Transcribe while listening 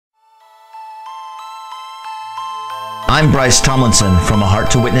I'm Bryce Tomlinson from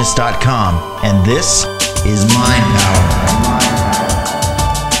ahearttowitness.com, and this is MindPower.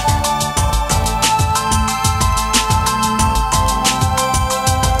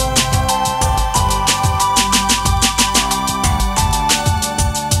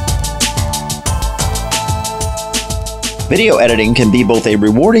 Video editing can be both a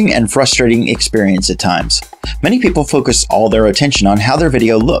rewarding and frustrating experience at times. Many people focus all their attention on how their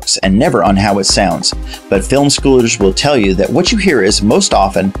video looks and never on how it sounds. But film schoolers will tell you that what you hear is most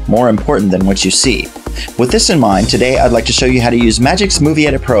often more important than what you see. With this in mind, today I'd like to show you how to use MAGIX Movie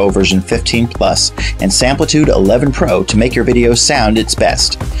Edit Pro version 15 Plus and Samplitude 11 Pro to make your video sound its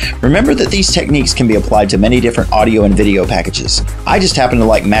best. Remember that these techniques can be applied to many different audio and video packages. I just happen to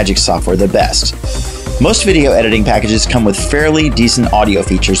like MAGIX software the best. Most video editing packages come with fairly decent audio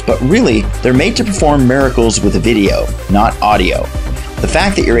features, but really, they're made to perform miracles with video, not audio. The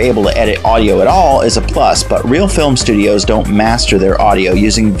fact that you're able to edit audio at all is a plus, but real film studios don't master their audio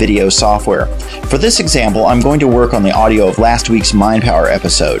using video software. For this example, I'm going to work on the audio of last week's MindPower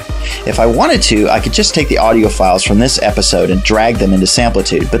episode. If I wanted to, I could just take the audio files from this episode and drag them into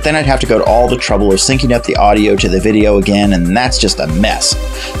Samplitude, but then I'd have to go to all the trouble of syncing up the audio to the video again, and that's just a mess.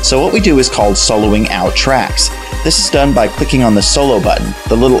 So what we do is called soloing out tracks. This is done by clicking on the solo button,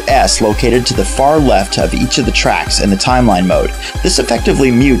 the little S located to the far left of each of the tracks in the timeline mode. This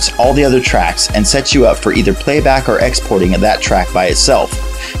effectively mutes all the other tracks and sets you up for either playback or exporting of that track by itself.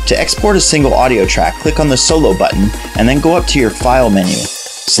 To export a single audio track, click on the solo button and then go up to your File menu.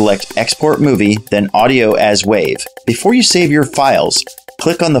 Select Export Movie, then Audio as WAV. Before you save your files,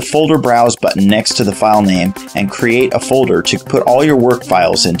 click on the Folder Browse button next to the file name and create a folder to put all your work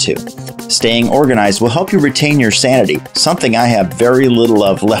files into. Staying organized will help you retain your sanity, something I have very little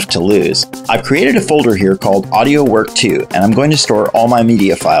of left to lose. I've created a folder here called Audio Work 2, and I'm going to store all my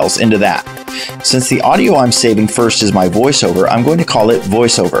media files into that. Since the audio I'm saving first is my voiceover, I'm going to call it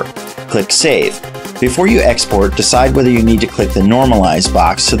VoiceOver. Click Save. Before you export, decide whether you need to click the Normalize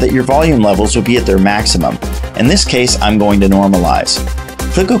box so that your volume levels will be at their maximum. In this case, I'm going to normalize.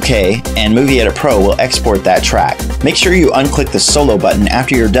 Click OK, and Movie Edit Pro will export that track. Make sure you unclick the solo button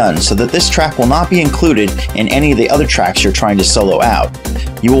after you're done so that this track will not be included in any of the other tracks you're trying to solo out.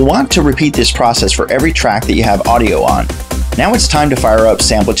 You will want to repeat this process for every track that you have audio on. Now it's time to fire up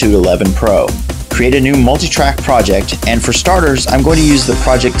Samplitude 11 Pro. Create a new multi-track project, and for starters, I'm going to use the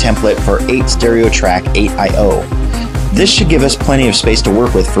project template for 8 stereo track 8IO. This should give us plenty of space to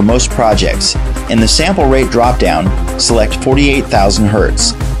work with for most projects. In the sample rate dropdown, select 48,000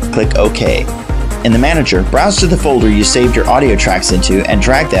 Hz. Click OK. In the manager, browse to the folder you saved your audio tracks into and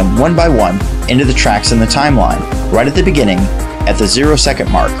drag them one by one into the tracks in the timeline, right at the beginning, at the 0-second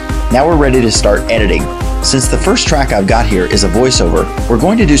mark. Now we're ready to start editing. Since the first track I've got here is a voiceover, we're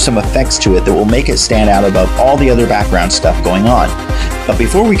going to do some effects to it that will make it stand out above all the other background stuff going on. But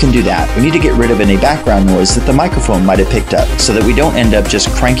before we can do that, we need to get rid of any background noise that the microphone might have picked up so that we don't end up just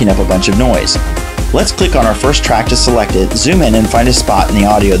cranking up a bunch of noise. Let's click on our first track to select it, zoom in and find a spot in the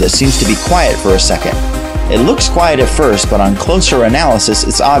audio that seems to be quiet for a second. It looks quiet at first, but on closer analysis,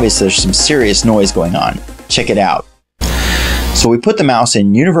 it's obvious there's some serious noise going on. Check it out. So we put the mouse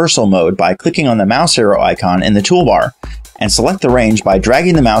in universal mode by clicking on the mouse arrow icon in the toolbar and select the range by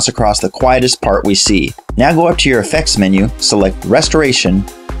dragging the mouse across the quietest part we see. Now go up to your effects menu, select Restoration,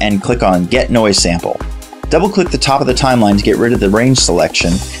 and click on Get Noise Sample. Double-click the top of the timeline to get rid of the range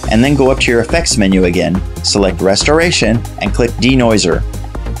selection, and then go up to your effects menu again, select Restoration, and click Denoiser.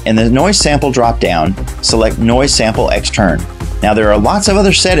 In the Noise Sample drop-down, select Noise Sample Extern. Now there are lots of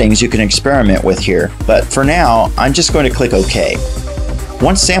other settings you can experiment with here, but for now, I'm just going to click OK.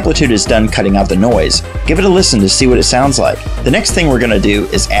 Once Samplitude is done cutting out the noise, give it a listen to see what it sounds like. The next thing we're going to do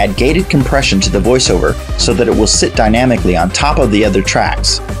is add gated compression to the voiceover so that it will sit dynamically on top of the other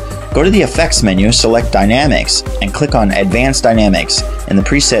tracks. Go to the Effects menu, select Dynamics, and click on Advanced Dynamics in the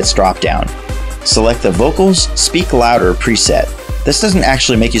Presets drop-down. Select the Vocals Speak Louder preset. This doesn't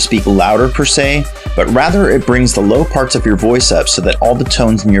actually make you speak louder per se, but rather it brings the low parts of your voice up so that all the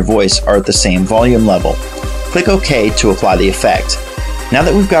tones in your voice are at the same volume level. Click OK to apply the effect. Now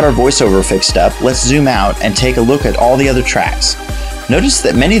that we've got our voiceover fixed up, let's zoom out and take a look at all the other tracks. Notice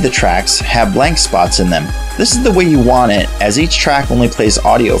that many of the tracks have blank spots in them. This is the way you want it, as each track only plays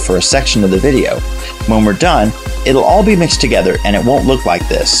audio for a section of the video. When we're done, it'll all be mixed together and it won't look like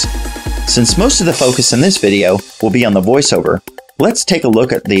this. Since most of the focus in this video will be on the voiceover, let's take a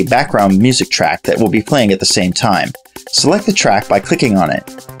look at the background music track that will be playing at the same time. Select the track by clicking on it.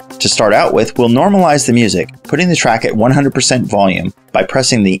 To start out with, we'll normalize the music, putting the track at 100% volume by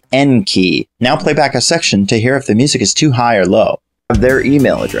pressing the N key. Now play back a section to hear if the music is too high or low. Their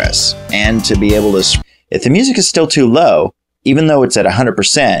email address, and to be able to If the music is still too low, even though it's at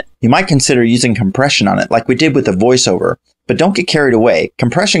 100%, you might consider using compression on it like we did with the voiceover. But don't get carried away.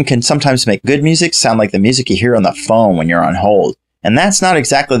 Compression can sometimes make good music sound like the music you hear on the phone when you're on hold. And that's not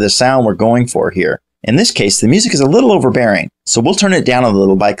exactly the sound we're going for here. In this case, the music is a little overbearing, so we'll turn it down a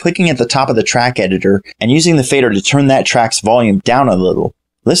little by clicking at the top of the track editor and using the fader to turn that track's volume down a little.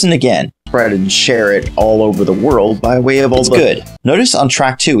 Listen again. Spread and share it all over the world by way of all the good. Notice on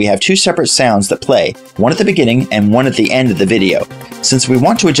track 2 we have two separate sounds that play, one at the beginning and one at the end of the video. Since we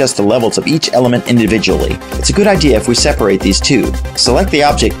want to adjust the levels of each element individually, it's a good idea if we separate these two. Select the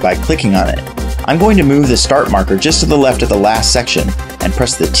object by clicking on it. I'm going to move the start marker just to the left of the last section and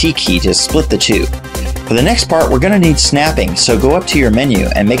press the T key to split the two. For the next part, we're going to need snapping, so go up to your menu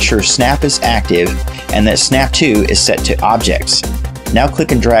and make sure Snap is active and that Snap to is set to Objects. Now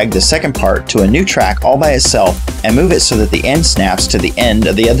click and drag the second part to a new track all by itself and move it so that the end snaps to the end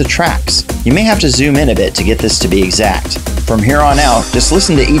of the other tracks. You may have to zoom in a bit to get this to be exact. From here on out, just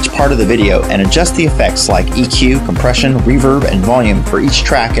listen to each part of the video and adjust the effects like EQ, compression, reverb, and volume for each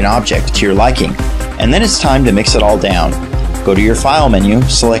track and object to your liking. And then it's time to mix it all down. Go to your File menu,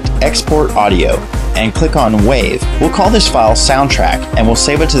 select Export Audio, and click on Wave. We'll call this file Soundtrack, and we'll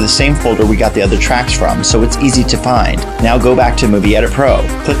save it to the same folder we got the other tracks from, so it's easy to find. Now go back to Movie Edit Pro.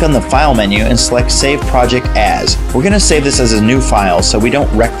 Click on the File menu and select Save Project As. We're going to save this as a new file so we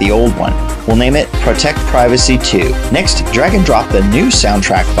don't wreck the old one. We'll name it Protect Privacy 2. Next, drag and drop the new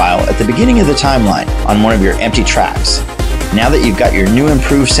soundtrack file at the beginning of the timeline on one of your empty tracks. Now that you've got your new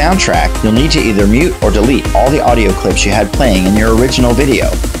improved soundtrack, you'll need to either mute or delete all the audio clips you had playing in your original video.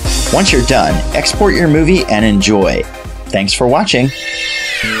 Once you're done, export your movie and enjoy. Thanks for watching.